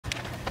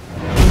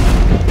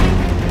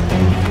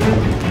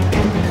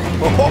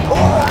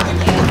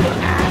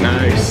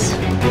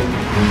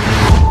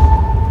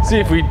See,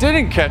 if we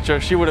didn't catch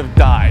her, she would have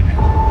died.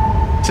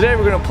 Today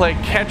we're gonna play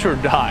catch or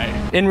die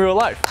in real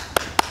life.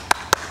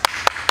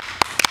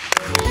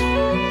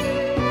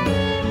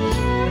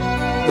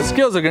 The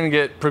skills are gonna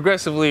get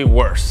progressively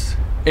worse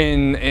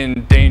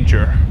in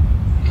danger.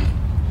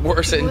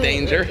 Worse in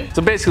danger?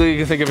 So basically you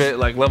can think of it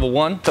like level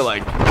 1 to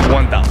like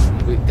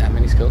 1,000. Wait, that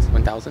many skills?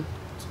 1,000?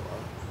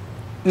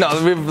 No,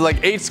 we have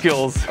like 8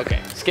 skills. Okay,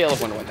 scale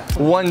of 1 to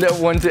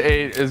 1,000. 1 to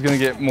 8 is gonna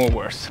get more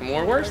worse.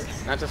 More worse?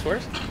 Not just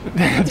worse?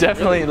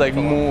 Definitely like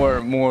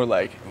more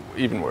like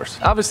even worse.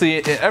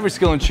 Obviously, every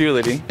skill in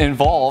cheerleading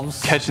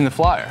involves catching the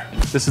flyer.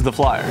 This is the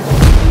flyer.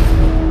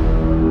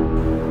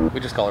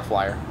 We just call her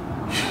flyer.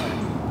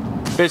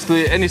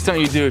 Basically, any stunt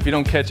you do, if you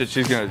don't catch it,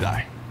 she's gonna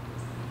die.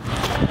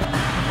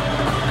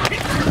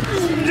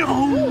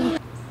 No!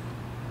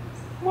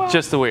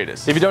 Just the way it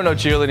is. If you don't know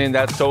cheerleading,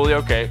 that's totally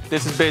okay.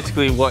 This is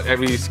basically what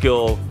every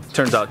skill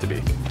turns out to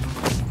be.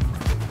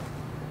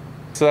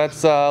 So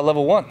that's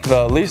level 1,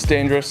 the least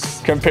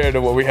dangerous compared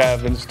to what we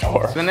have in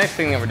store. So the next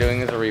thing that we're doing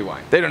is a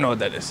rewind. They don't know what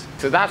that is.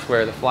 So that's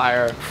where the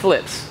flyer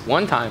flips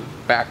 1 time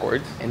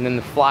backwards, and then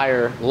the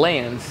flyer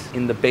lands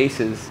in the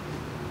base's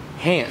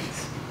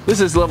hands. This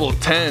is level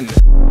 10.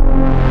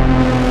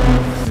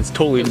 It's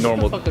totally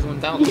normal. What the fuck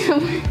is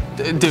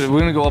 1,000? Dude, we're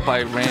gonna go up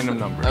by random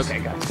numbers. Okay,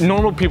 guys.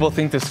 Normal people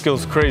think this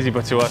skill's crazy,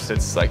 but to us,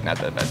 it's like not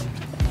that bad.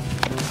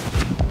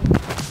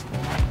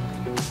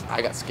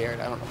 I got scared.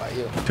 I don't know about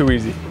you. Too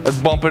easy. Let's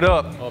bump it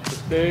up. Up the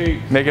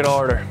stage. Make it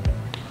harder.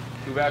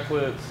 2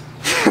 backflips.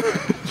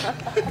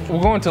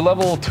 We're going to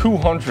level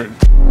 200.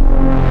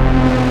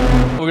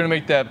 We're gonna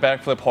make that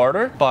backflip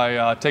harder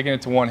by taking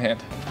it to one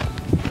hand.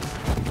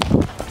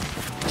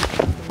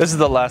 This is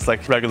the last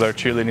like regular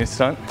cheerleading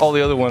stunt. All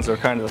the other ones are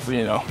kind of,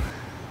 you know,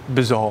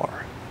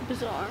 bizarre.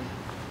 Bizarre.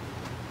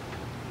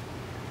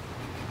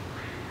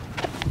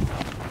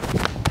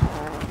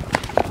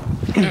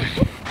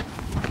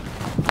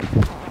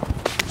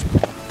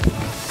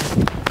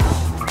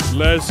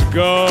 Let's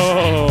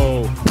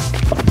go.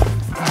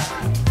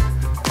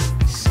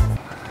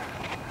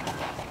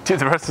 Dude,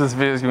 the rest of this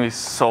video is gonna be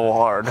so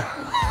hard.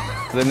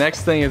 The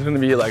next thing is gonna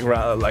be like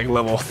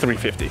level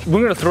 350.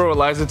 We're gonna throw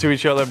Eliza to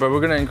each other, but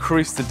we're gonna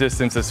increase the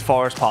distance as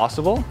far as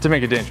possible to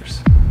make it dangerous.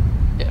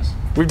 Yes.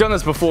 We've done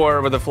this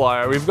before with the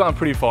flyer. We've gone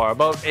pretty far,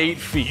 about 8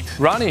 feet.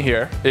 Ronnie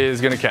here is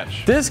gonna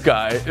catch. This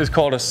guy is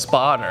called a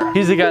spotter.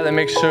 He's the guy that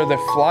makes sure the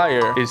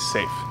flyer is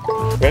safe.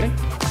 Ready?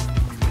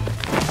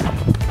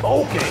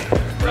 Okay.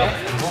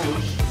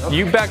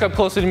 You back up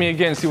closer to me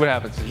again and see what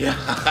happens. Yeah.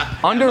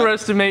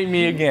 Underestimate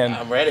me again.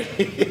 I'm ready.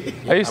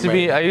 I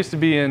used to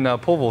be in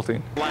pole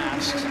vaulting.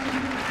 Last.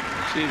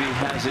 See if he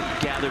has it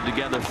gathered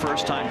together.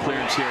 First time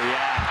clearance here,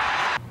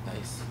 yeah.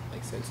 Nice.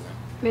 Makes sense now.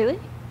 Really?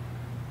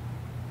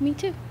 Me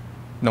too.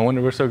 No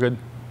wonder we're so good.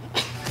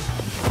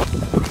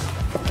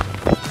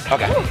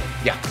 Okay.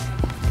 Yeah.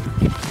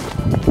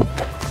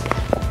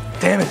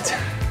 Damn it.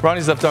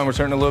 Ronnie's left arm was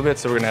hurting a little bit,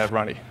 so we're gonna have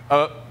Ronnie.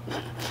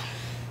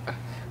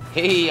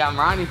 Hey, I'm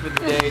Ronnie for the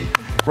day.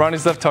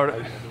 Ronnie's left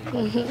arm.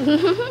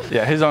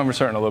 Yeah, his arm was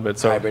hurting a little bit,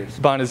 so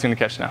Bonnie's gonna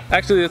catch now.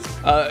 Actually,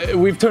 it's,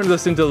 we've turned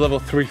this into level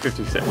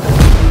 356.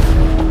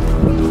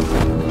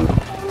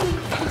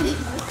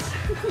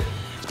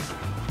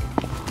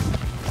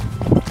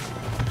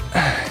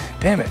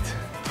 Damn it.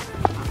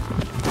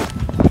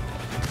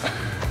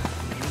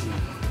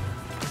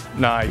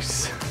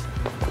 Nice.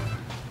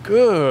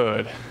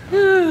 Good.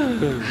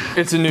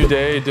 It's a new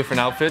day, different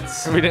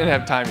outfits. We didn't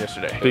have time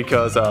yesterday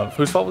because of,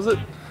 whose fault was it?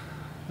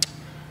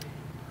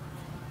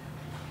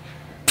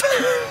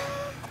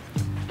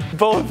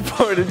 Both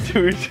pointed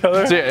to each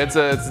other. So yeah,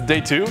 it's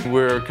day 2.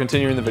 We're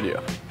continuing the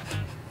video.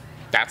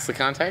 That's the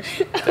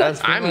context? That's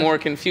I'm more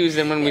confused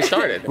than when we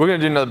started. We're gonna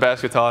do another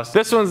basket toss.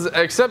 This one's,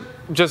 except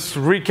just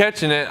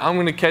re-catching it, I'm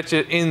gonna catch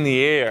it in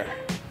the air.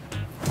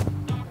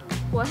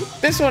 What?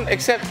 This one,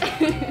 except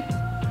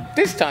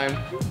this time.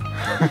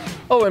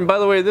 Oh, and by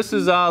the way, this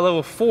is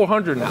level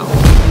 400 now.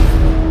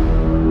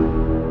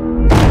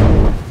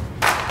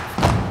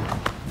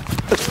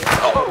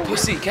 Oh, you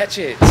see, catch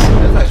it.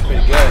 That's actually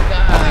pretty good.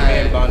 I think me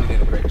and Bonnie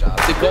did a great job.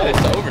 The goal is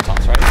to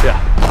overtoss, right? Yeah,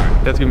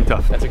 alright, that's gonna be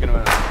tough. That's a good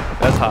amount.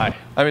 That's high.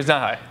 I mean, it's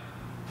not high,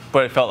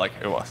 but it felt like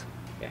it was.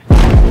 Yeah.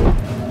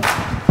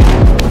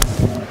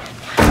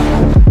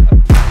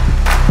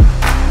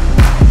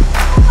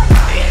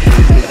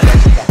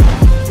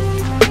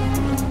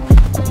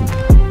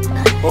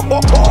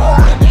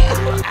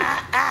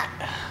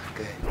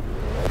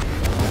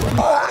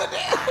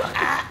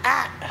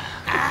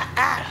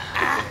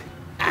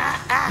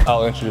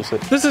 I'll introduce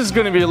it. This is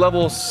gonna be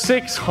level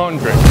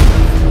 600.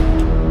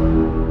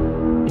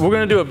 We're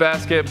gonna do a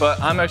basket,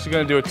 but I'm actually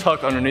gonna do a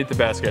tuck underneath the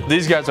basket.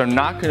 These guys are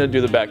not gonna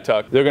do the back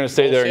tuck. They're gonna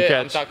stay there and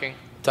catch. I'm tucking.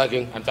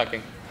 Tucking. I'm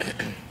tucking.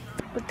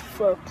 What the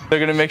fuck? They're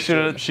gonna make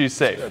sure that she's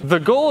safe. The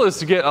goal is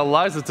to get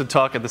Eliza to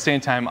tuck at the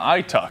same time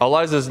I tuck.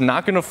 Eliza's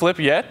not gonna flip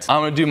yet.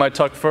 I'm gonna do my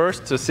tuck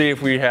first to see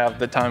if we have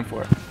the time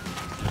for it.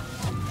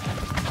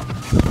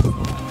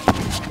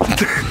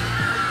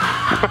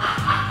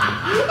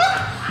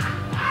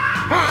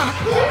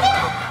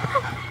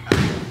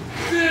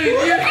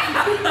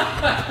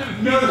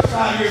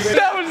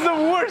 That was the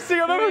worst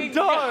thing I've ever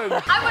done.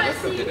 I want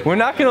to see. We're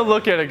not gonna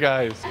look at it,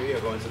 guys.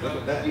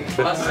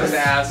 Bust his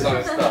ass on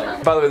his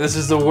stomach. By the way, this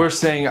is the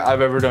worst thing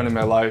I've ever done in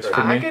my life for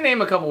I me. can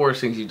name a couple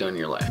worst things you've done in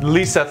your life.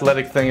 Least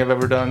athletic thing I've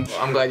ever done.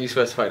 I'm glad you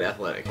specified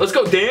athletic. Let's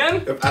go,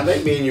 Dan. I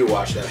think me and you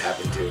watched that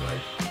happen too. Like,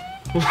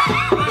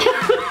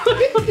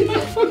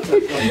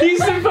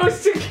 He's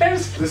supposed to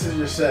catch. this is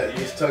your set. You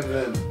just tucked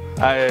it in.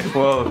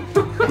 Well,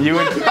 you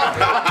and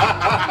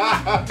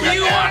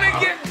You want to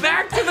get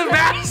back to the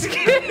basket?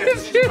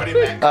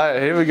 all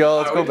right, here we go.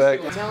 Let's go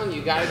back. I'm telling you,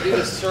 you gotta do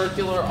the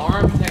circular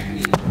arm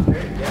technique.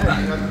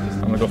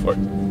 I'm gonna go for it.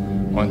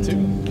 1, 2.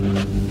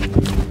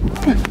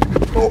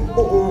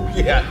 Oh,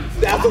 yeah.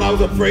 That's what I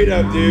was afraid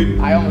of, dude.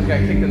 I almost got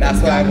kicked in the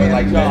That's what I would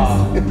like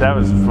jaw. this. That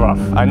was rough.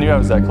 I knew I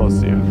was that close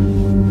to you.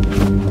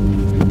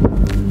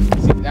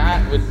 See,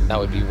 that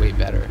would be way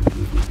better.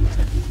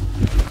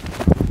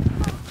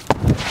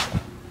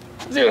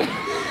 Dude.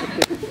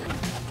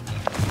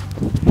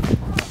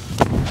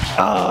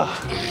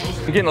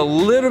 I'm getting a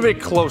little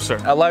bit closer.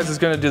 Eliza's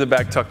gonna do the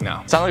back tuck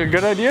now. Sound like a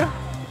good idea?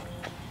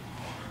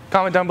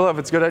 Comment down below if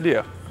it's a good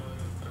idea.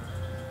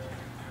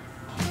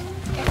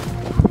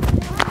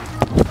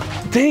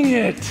 Dang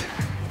it!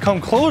 Come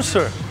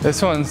closer.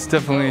 This one's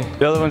definitely,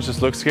 the other ones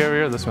just look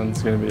scarier. This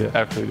one's gonna be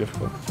actually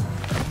difficult.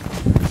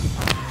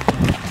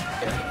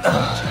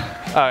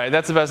 All right,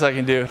 that's the best I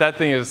can do. That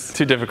thing is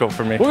too difficult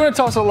for me. We're gonna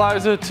toss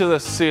Eliza to the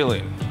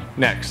ceiling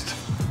next.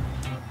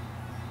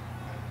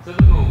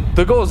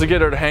 The goal is to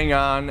get her to hang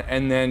on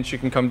and then she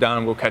can come down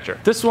and we'll catch her.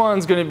 This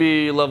one's gonna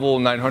be level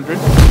 900.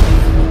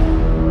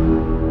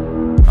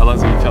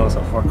 Eliza, you tell us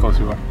how far close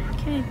you are.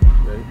 Okay.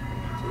 Ready?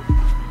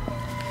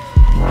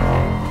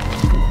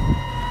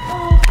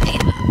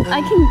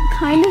 I can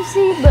kind of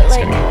see, but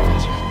like.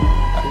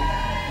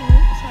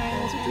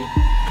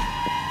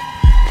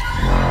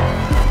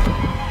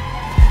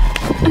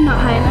 I'm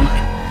not high enough.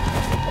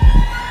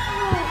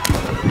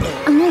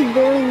 I'm like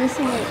barely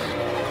missing it.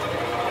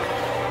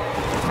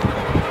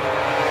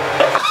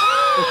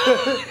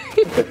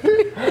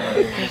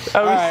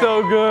 That was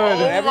so good.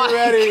 Whenever you're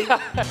ready.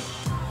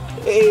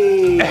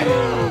 Hey.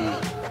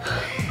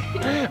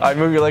 All right,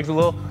 move your legs a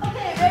little.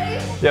 Okay,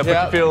 ready? Yeah, put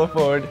your feet a little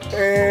forward.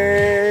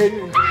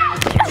 Hey.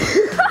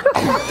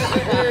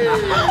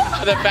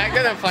 The fact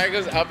that the fire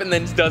goes up and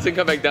then doesn't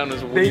come back down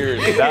is weird.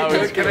 That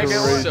was Can I get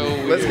one? So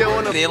weird. Let's get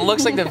one of It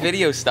looks like the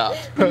video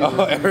stopped.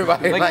 Oh,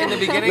 everybody. Like in the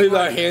beginning, leave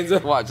our hands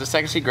up. watch, the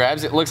second she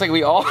grabs it, looks like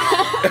we all.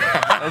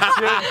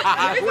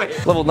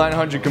 Level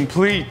 900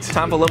 complete.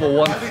 Time for level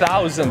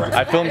 1000.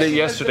 I filmed it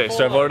yesterday,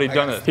 so I've already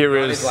done it. Here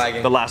is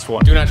the last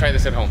one. Do not try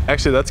this at home.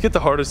 Actually, let's get the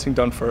hardest thing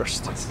done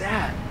first. What's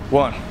that?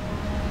 1.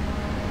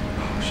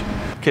 Oh,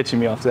 shit. Catching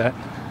me off that.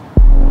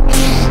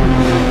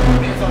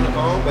 It's on the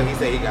phone, but he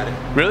said he got it.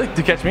 Really?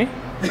 To catch me?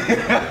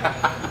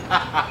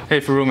 Hey,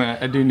 for real, man,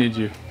 I do need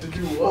you. To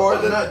do what? Or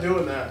they're not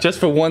doing that. Just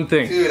for one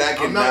thing. Dude, I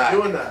I'm not cannot.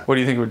 doing that. What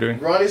do you think we're doing?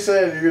 Ronnie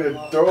said you're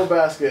gonna throw a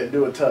basket and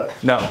do a tuck.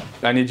 No,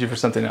 I need you for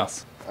something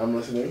else. I'm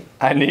listening.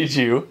 I need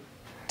you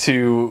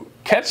to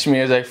catch me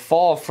as I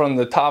fall from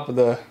the top of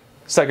the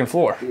second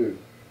floor. Dude.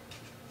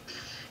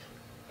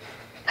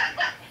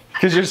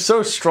 Because you're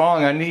so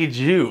strong, I need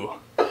you.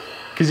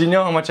 Because you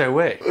know how much I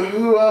weigh.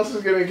 Who else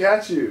is gonna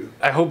catch you?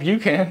 I hope you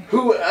can.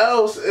 Who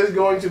else is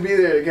going to be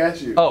there to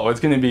catch you? Oh, it's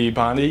going to be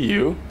Bondi,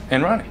 you,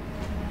 and Ronnie.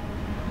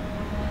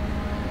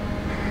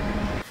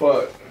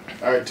 Fuck.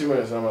 Alright, 2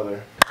 minutes, I'm out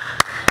there.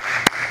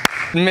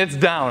 Mitts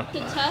down. The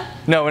tuck?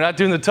 No, we're not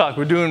doing the tuck.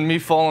 We're doing me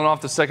falling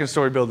off the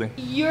second-story building.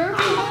 You're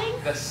falling?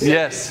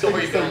 Yes.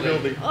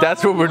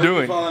 That's what we're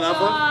doing. Falling up.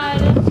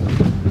 God.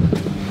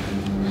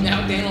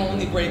 Now Dan will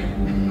only break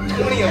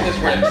 20 of his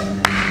ribs.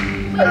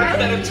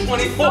 Instead of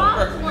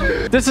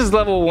 24. This is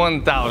level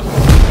 1000.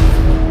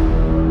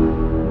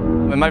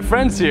 And my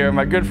friends here,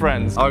 my good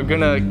friends, are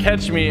gonna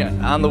catch me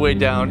on the way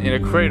down in a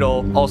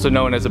cradle, also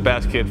known as a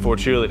basket for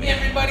cheerleading. Hey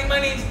everybody, my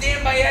name's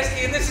Dan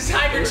Bayeski and this is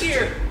Hybrid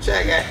Cheer.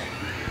 Check it.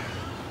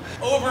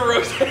 Over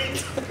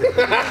rotate.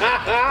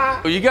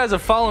 You guys are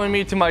following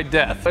me to my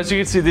death. As you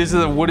can see, these are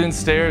the wooden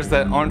stairs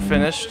that aren't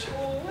finished.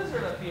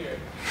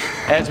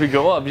 As we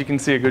go up, you can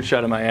see a good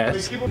shot of my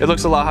ass. It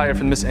looks a lot higher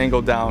from this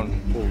angle down.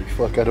 Holy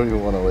fuck, I don't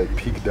even want to like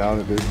peek down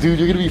at this. Dude,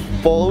 you're gonna be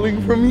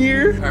falling from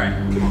here? Alright,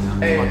 come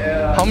on. Hey,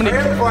 How many?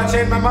 before I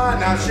change my mind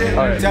now, shit.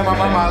 All right. Tell my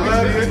mama I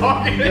love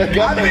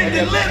you. I've been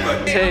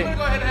delivered. Hey, I'm gonna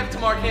go ahead and have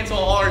Tamar cancel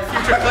all our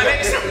future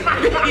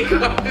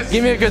clinics.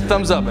 Give me a good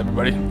thumbs up,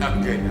 everybody.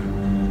 I'm good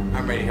now.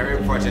 I'm ready. Hurry up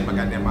before I change my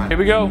goddamn mind. Here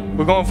we go.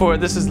 We're going for it.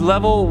 This is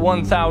level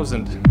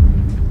 1000.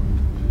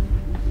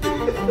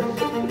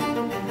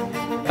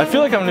 I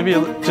feel like I'm gonna be,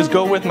 just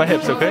go with my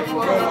hips, okay?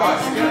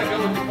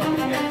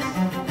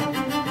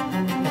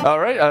 All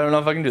right, I don't know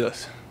if I can do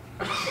this.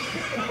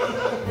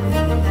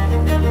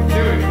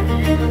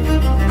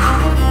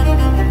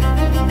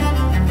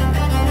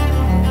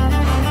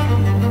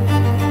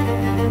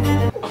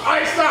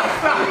 Alright, stop.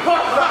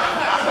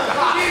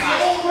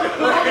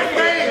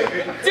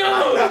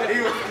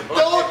 Dude!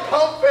 Don't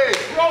pump it.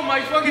 Bro,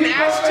 my fucking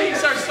ass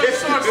cheeks are so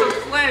sore, so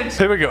clenched.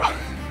 Here we go.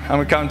 I'm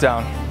gonna count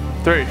down.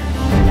 3,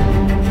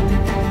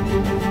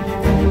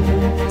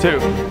 2.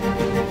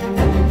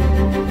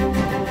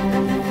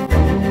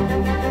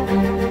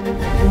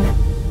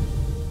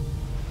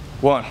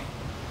 One.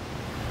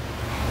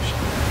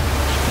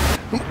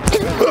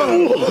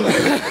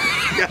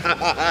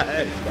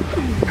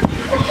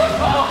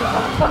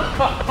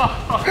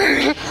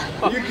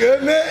 You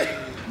good, man?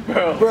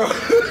 Bro.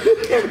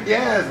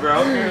 Yes,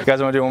 bro. You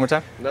guys want to do it one more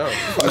time? No.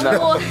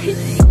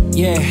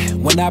 Yeah,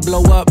 when I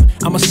blow up,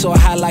 I'ma soar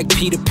high like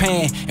Peter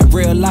Pan. In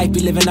real life, be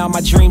living out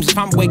my dreams. If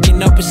I'm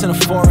waking up, it's in a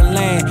foreign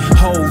land.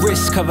 Whole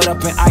wrist covered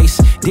up in ice.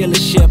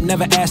 Dealership,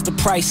 never asked the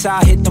price.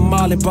 I hit the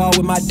mall and ball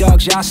with my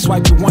dogs. Yeah, I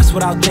swiped it once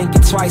without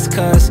thinking twice.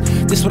 Cause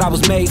this what I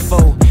was made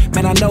for.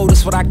 Man, I know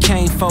this what I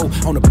came for.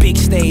 On a big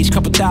stage,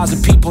 couple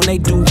thousand people, and they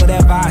do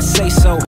whatever I say so.